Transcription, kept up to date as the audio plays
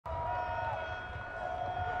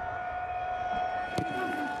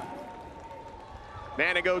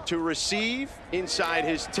Manigo to receive inside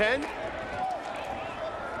his 10.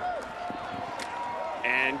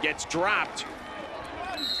 And gets dropped.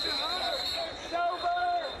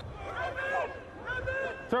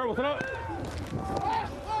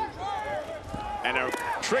 And a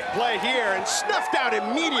trick play here and snuffed out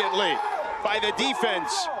immediately by the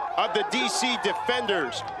defense of the DC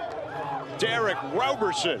defenders. Derek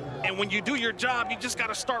Roberson. And when you do your job, you just got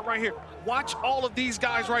to start right here. Watch all of these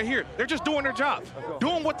guys right here. They're just doing their job,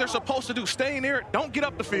 doing what they're supposed to do. Staying there, don't get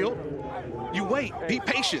up the field. You wait, be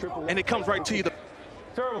patient, and it comes right to you.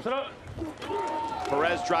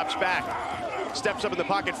 Perez drops back, steps up in the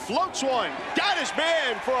pocket, floats one, got his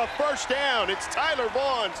man for a first down. It's Tyler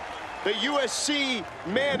Vaughns, the USC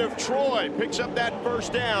man of Troy, picks up that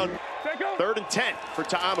first down. 3rd and 10 for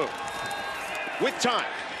Ta'amu. With time,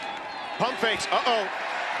 pump fakes,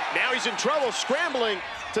 Now he's in trouble, scrambling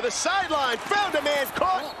to the sideline, found a man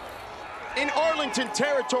caught in Arlington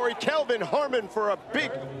territory. Kelvin Harmon for a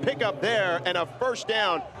big pickup there and a first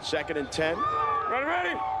down. 2nd and 10.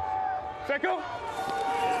 Ready. Set go.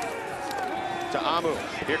 Ta'amu,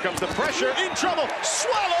 here comes the pressure, in trouble,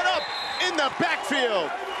 swallowed up in the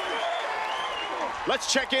backfield.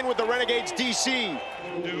 Let's check in with the Renegades DC.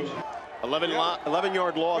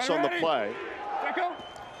 11-yard loss on the play. Set go.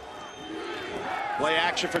 Play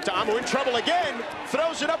action for Ta'amu, in trouble again,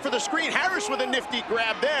 throws it up for the screen. Harris with a nifty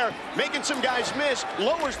grab there, making some guys miss,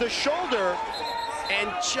 lowers the shoulder,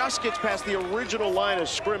 and just gets past the original line of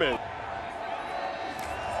scrimmage.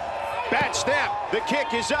 Bad snap, the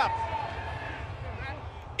kick is up.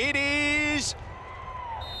 It is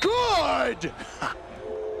good.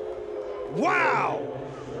 Wow,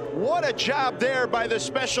 what a job there by the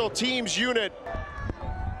special teams unit.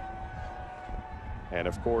 And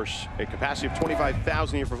of course, a capacity of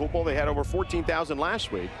 25,000 here for football. They had over 14,000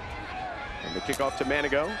 last week. And the kickoff to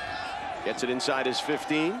Manigo, gets it inside his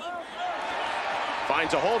 15.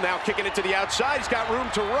 Finds a hole, now kicking it to the outside. He's got room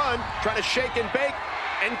to run, trying to shake and bake,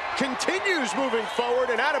 and continues moving forward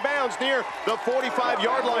and out of bounds near the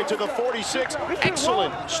 45-yard line to the 46.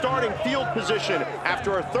 Excellent starting field position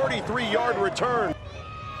after a 33-yard return.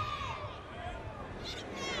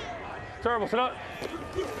 Terrible, sit up.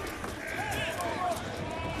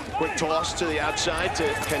 Quick toss to the outside to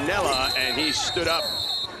Canella, and he stood up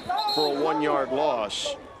for a 1-yard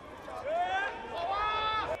loss.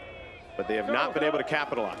 But they have not been able to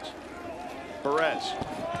capitalize. Perez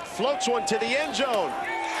floats one to the end zone.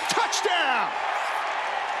 Touchdown!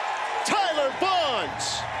 Tyler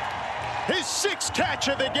Vaughns, his 6th catch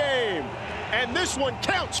of the game, and this one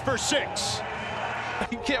counts for 6.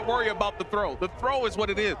 You can't worry about the throw. The throw is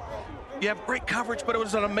what it is. You have great coverage, but it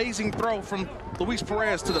was an amazing throw from Luis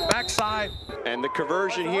Perez to the backside. And the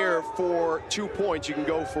conversion here for 2 points. You can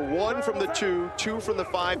go for 1 from the 2, 2 from the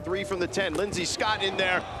 5, 3 from the 10. Lindsey Scott in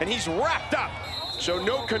there, and he's wrapped up. So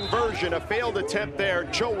no conversion, a failed attempt there.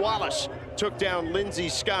 Joe Wallace took down Lindsey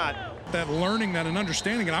Scott. That learning, that and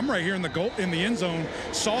understanding, and I'm right here in the goal in the end zone,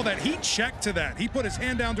 saw that, he checked to that. He put his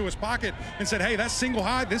hand down to his pocket and said, hey, that's single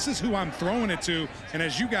high, this is who I'm throwing it to. And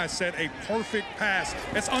as you guys said, a perfect pass.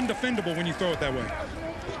 It's undefendable when you throw it that way.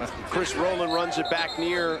 Chris Rowland runs it back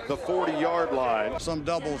near the 40-yard line. Some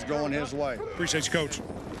doubles going his way. Appreciate you, Coach.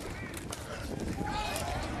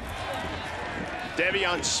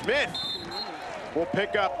 Devion Smith will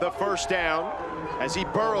pick up the first down as he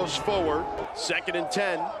burrows forward. 2nd and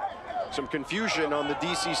 10. Some confusion on the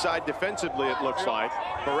DC side defensively, it looks like.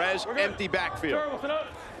 Perez, empty backfield.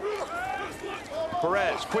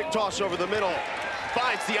 Perez, quick toss over the middle.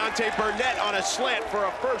 Finds Deontay Burnett on a slant for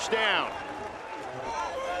a first down.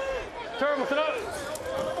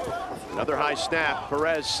 Another high snap.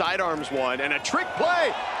 Perez sidearms one, and a trick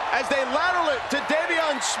play as they lateral it to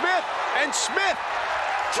Devion Smith, and Smith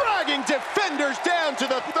dragging defenders down to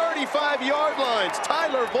the 35-yard lines.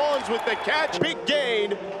 Tyler Vaughns with the catch. Big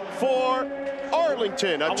gain for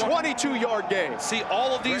Arlington, a 22-yard gain. See,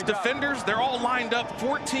 all of these defenders, they're all lined up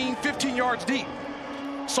 14, 15 yards deep.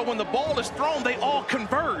 So when the ball is thrown, they all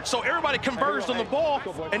converge. So everybody converged on the ball,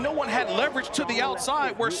 and no one had leverage to the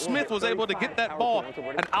outside where Smith was able to get that ball.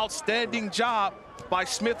 An outstanding job by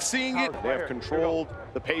Smith seeing it. They have controlled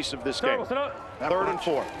the pace of this game. 3rd and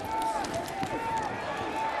 4.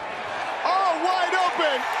 Oh, wide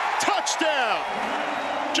open. Touchdown.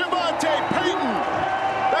 Javonte Payton.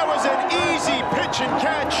 That was an easy pitch and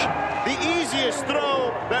catch. The easiest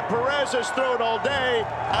throw that Perez has thrown all day.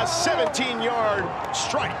 A 17-yard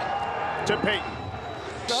strike to Payton.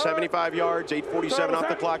 75 yards, 8:47 off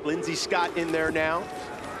the clock. Lindsey Scott in there now.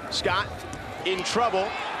 Scott in trouble.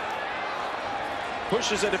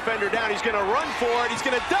 Pushes a defender down. He's going to run for it. He's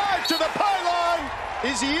going to dive to the pylon.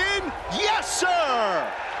 Is he in? Yes,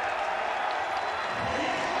 sir!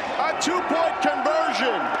 A 2-point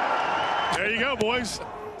conversion. There you go, boys.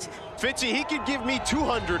 Fitzy, he could give me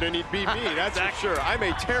 200 and he'd beat me, that's for sure. I'm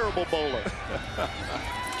a terrible bowler.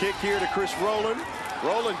 Kick here to Chris Rowland.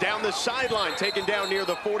 Rowland down the sideline, taken down near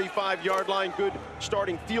the 45-yard line. Good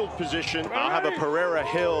starting field position. I'll have a Pereira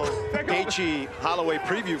Hill, Gaethje Holloway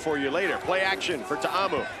preview for you later. Play action for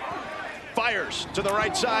Ta'amu. Fires to the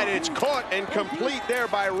right side, and it's caught and complete there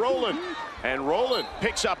by Rowland. And Rowland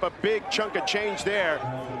picks up a big chunk of change there.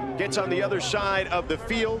 Gets on the other side of the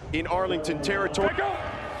field in Arlington territory.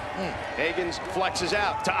 Higgins flexes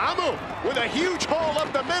out. Ta'amu with a huge hole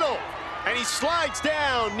up the middle. And he slides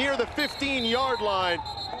down near the 15-yard line.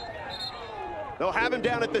 They'll have him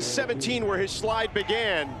down at the 17 where his slide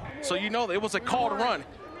began. So you know it was a called run.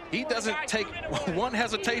 He doesn't take one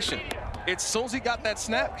hesitation. As soon as he got that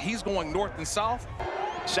snap, he's going north and south.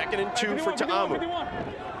 2nd and 2 for Ta'amu.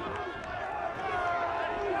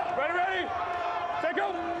 Ready. Take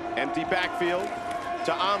go. Empty backfield.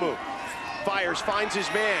 Ta'amu fires, finds his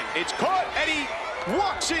man. It's caught, and he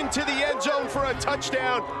walks into the end zone for a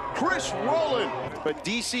touchdown. Chris Rowland. But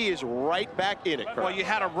DC is right back in it. Well, you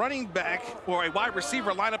had a running back or a wide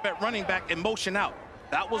receiver line up at running back and motion out.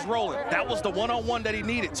 That was Rowland. That was the one-on-one that he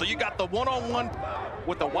needed. So you got the one-on-one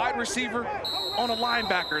with the wide receiver on a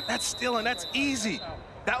linebacker. That's stealing. That's easy.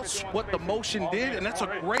 That's what the motion did, and that's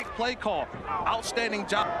a great play call. Outstanding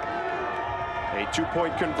job. A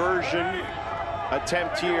 2-point conversion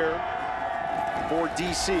attempt here for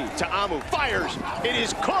DC. Ta'amu fires. It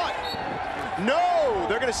is caught. No,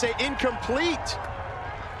 they're going to say incomplete.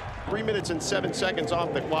 3 minutes and 7 seconds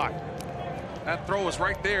off the clock. That throw is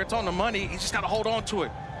right there. It's on the money. He just got to hold on to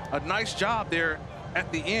it. A nice job there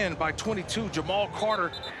at the end by 22, Jamal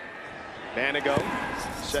Carter. Manigo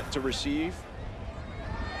set to receive.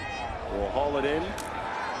 Will haul it in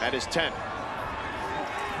at his 10.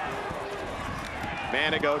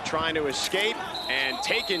 Manigo trying to escape and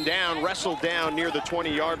taken down, wrestled down near the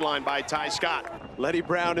 20-yard line by Ty Scott. Letty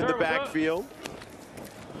Brown in the backfield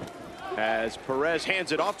as Perez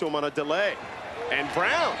hands it off to him on a delay. And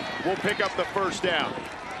Brown will pick up the first down.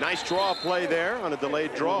 Nice draw play there on a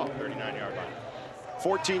delayed draw. 39-yard line.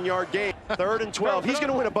 14-yard gain. 3rd and 12. He's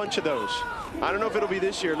going to win a bunch of those. I don't know if it'll be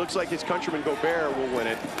this year. It looks like his countryman Gobert will win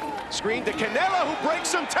it. Screen to Canella, who breaks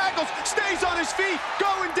some tackles, stays on his feet,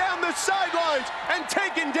 going down the sidelines, and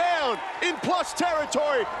taken down in plus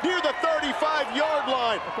territory near the 35-yard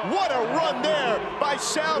line. What a run there by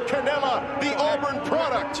Sal Canella, the Auburn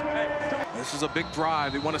product. This is a big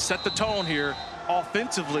drive. They want to set the tone here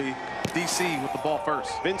offensively. DC with the ball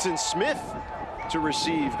first. Vincent Smith to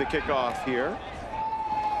receive the kickoff here.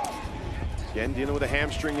 Again, dealing with a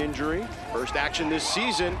hamstring injury. First action this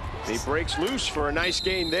season. He breaks loose for a nice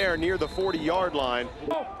gain there near the 40-yard line.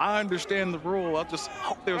 I understand the rule. I just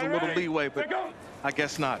hope there's a little leeway, but I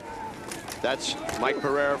guess not. That's Mike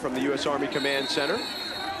Pereira from the U.S. Army Command Center.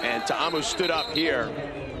 And Ta'amu stood up here.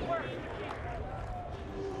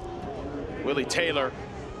 Willie Taylor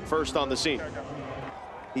first on the scene.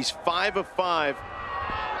 He's 5 of 5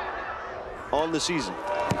 on the season.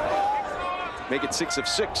 Make it 6 of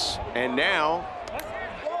 6. And now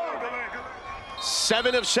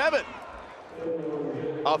 7 of 7.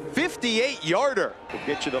 A 58-yarder. We'll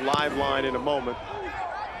get you the live line in a moment.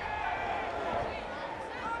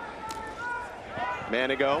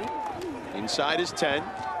 Manigo inside his 10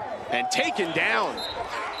 and taken down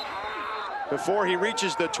before he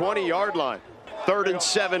reaches the 20-yard line. 3rd and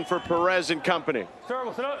 7 for Perez and company.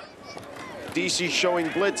 DC showing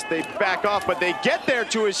blitz. They back off, but they get there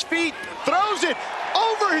to his feet. Throws it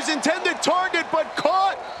over his intended target, but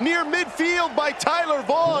caught near midfield by Tyler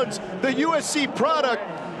Vaughns, the USC product.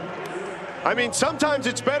 I mean, sometimes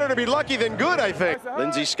it's better to be lucky than good, I think.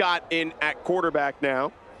 Lindsey Scott in at quarterback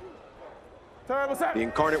now. The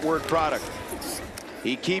incarnate word product.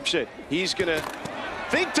 He keeps it. He's going to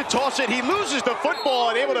think to toss it. He loses the football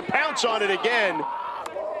and able to pounce on it again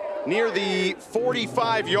near the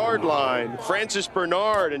 45-yard line. Francis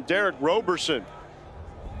Bernard and Derek Roberson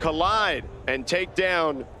collide and take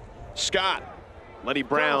down Scott. Letty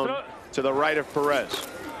Brown to the right of Perez.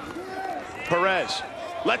 Perez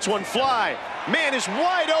lets one fly. Man is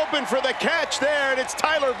wide open for the catch there, and it's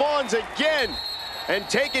Tyler Vaughns again. And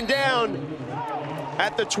taken down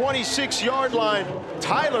at the 26-yard line.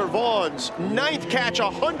 Tyler Vaughns, 9th catch,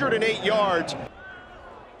 108 yards.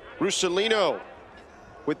 Russolino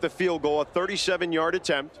with the field goal, a 37-yard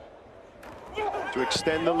attempt to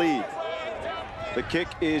extend the lead. The kick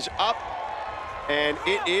is up, and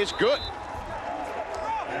it is good.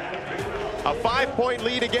 A 5-point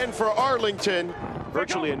lead again for Arlington.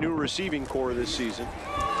 virtually a new receiving core this season.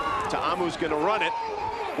 Ta'amu's going to run it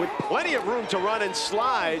with plenty of room to run, and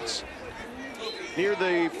slides near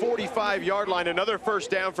the 45-yard line. Another first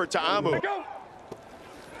down for Ta'amu.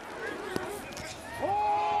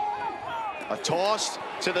 A toss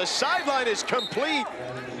to the sideline is complete.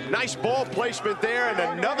 Nice ball placement there, and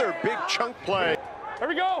another big chunk play. Here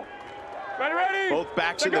we go. Ready. Both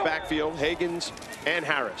backs in the backfield, Higgins and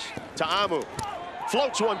Harris. Ta'amu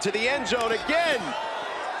floats one to the end zone again.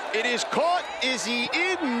 It is caught. Is he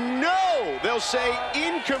in? No. They'll say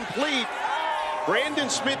incomplete. Brandon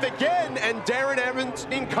Smith again, and Darren Evans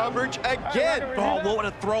in coverage again. Oh, what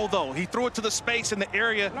a throw, though. He threw it to the space in the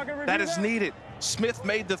area that is needed. Smith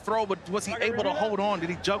made the throw, but was he able to hold on? Did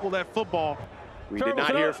he juggle that football? We did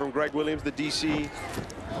not hear from Greg Williams, the DC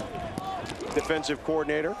defensive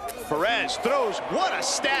coordinator. Perez throws. What a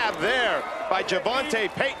stab there by Javonte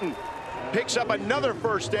Payton. Picks up another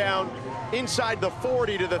first down inside the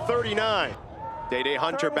 40 to the 39. Day-Day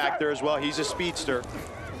Hunter back there as well. He's a speedster.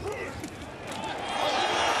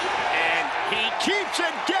 And he keeps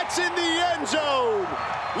and gets in the end zone.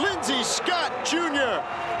 Lindsey Scott Jr.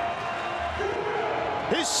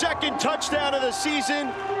 His second touchdown of the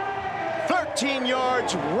season. 13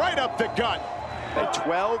 yards right up the gut. At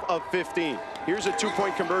 12 of 15. Here's a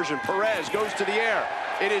two-point conversion. Perez goes to the air.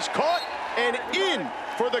 It is caught and in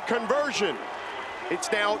for the conversion.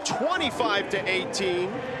 It's now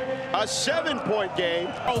 25-18. A 7-point game.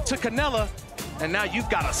 Oh, to Canella, and now you've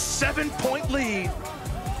got a 7-point lead,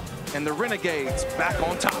 and the Renegades back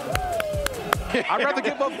on top. I'd rather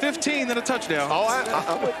give up 15 than a touchdown. Oh,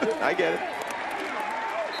 I get it.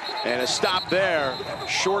 And a stop there.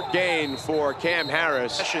 Short gain for Cam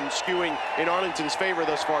Harris. Skewing in Arlington's favor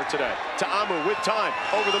thus far today. Ta'amu with time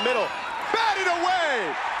over the middle. Batted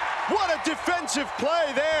away. What a defensive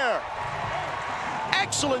play there.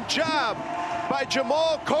 Excellent job by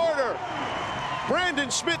Jamal Carter.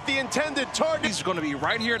 Brandon Smith, the intended target. He's going to be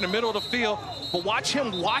right here in the middle of the field, but watch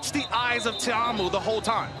him watch the eyes of Ta'amu the whole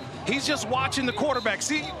time. He's just watching the quarterback.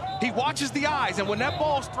 See, he watches the eyes, and when that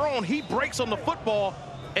ball's thrown, he breaks on the football,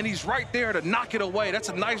 and he's right there to knock it away. That's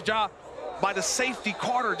a nice job by the safety,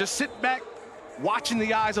 Carter. Just sit back, watching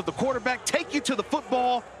the eyes of the quarterback, take you to the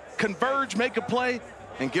football, converge, make a play,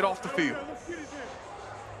 and get off the field.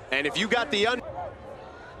 And if you got the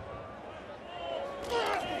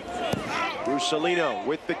Russolino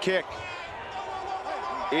with the kick.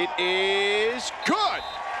 It is good.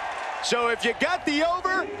 So if you got the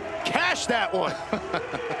over, cash that one.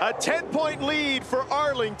 A 10-point lead for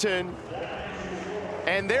Arlington.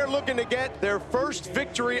 And they're looking to get their first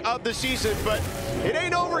victory of the season, but it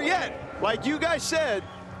ain't over yet. Like you guys said,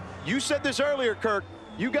 you said this earlier, Kirk,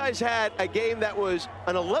 you guys had a game that was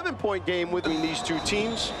an 11-point game between these two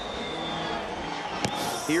teams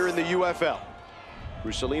here in the UFL.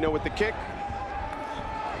 Russolino with the kick.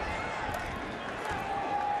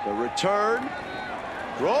 The return.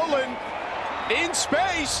 Rolling in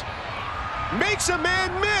space. Makes a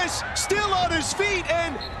man miss. Still on his feet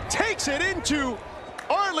and takes it into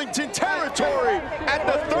Arlington territory at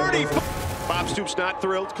the 30. Bob Stoops not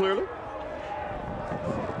thrilled, clearly.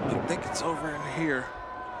 I think it's over in here.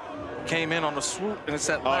 Came in on the swoop, and it's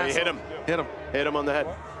that last. Oh, he hit him. Hit him. Hit him on the head.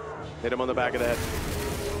 Hit him on the back of the head.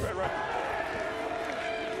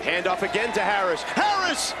 Handoff again to Harris.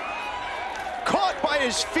 Harris! Caught by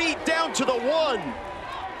his feet down to the 1.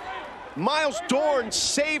 Miles Dorn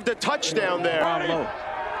saved a touchdown there.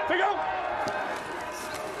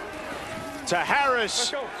 To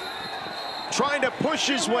Harris. Trying to push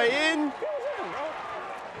his way in.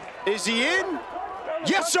 Is he in?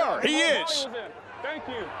 Yes, sir, he is. Thank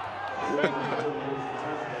you.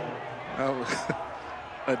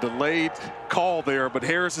 A delayed call there, but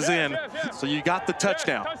Harris is in, so you got the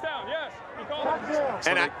touchdown. Touchdown, yes. He called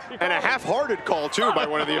it. And a half-hearted call, too, by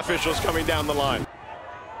one of the officials coming down the line.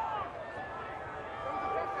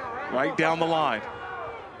 Right down the line.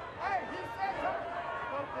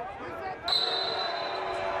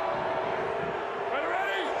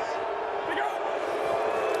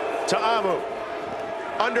 Ta'amu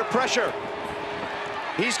under pressure.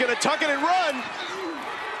 He's going to tuck it and run.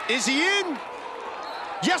 Is he in?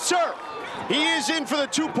 Yes, sir. He is in for the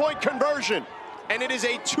 2-point conversion. And it is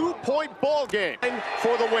a 2-point ball game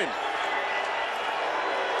for the win.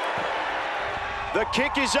 The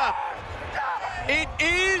kick is up. It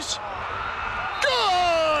is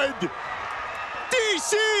good.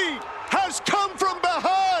 DC has come from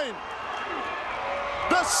behind.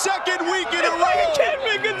 The second week in a row,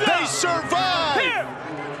 they survive.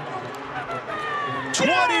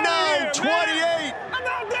 29-28.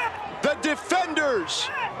 The defenders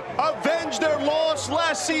avenge their loss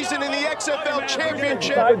last season in the XFL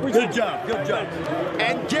Championship. Good job. Good job.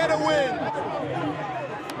 And get a win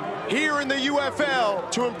here in the UFL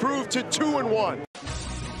to improve to 2-1.